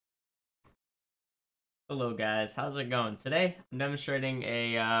Hello guys, how's it going? Today I'm demonstrating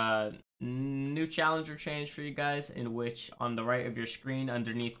a new challenger change for you guys, in which on the right of your screen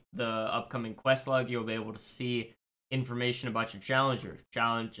underneath the upcoming quest log you'll be able to see information about your challenger.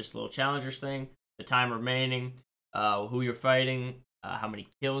 Just a little challengers thing, the time remaining, who you're fighting, how many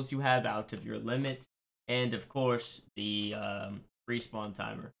kills you have out of your limit, and of course the respawn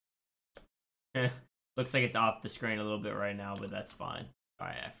timer. Looks like it's off the screen a little bit right now, but that's fine.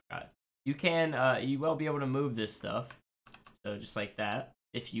 Alright, I forgot. You will be able to move this stuff. So just like that,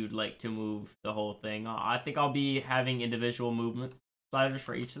 if you'd like to move the whole thing. I think I'll be having individual movement sliders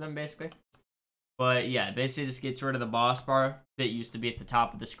for each of them, basically. But yeah, basically just gets rid of the boss bar that used to be at the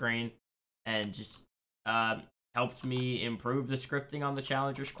top of the screen. And just helped me improve the scripting on the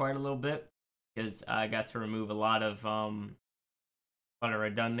challengers quite a little bit. Because I got to remove a lot of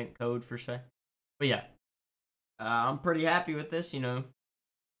redundant code, for say. But yeah, I'm pretty happy with this, And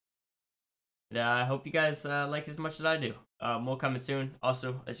I hope you guys like as much as I do. More coming soon.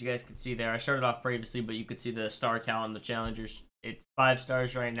 Also, as you guys can see there, I started off previously, but you could see the star count on the challengers. It's 5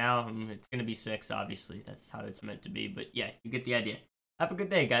 stars right now. It's going to be 6, obviously. That's how it's meant to be. But yeah, you get the idea. Have a good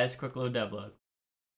day, guys. Quick little devlog.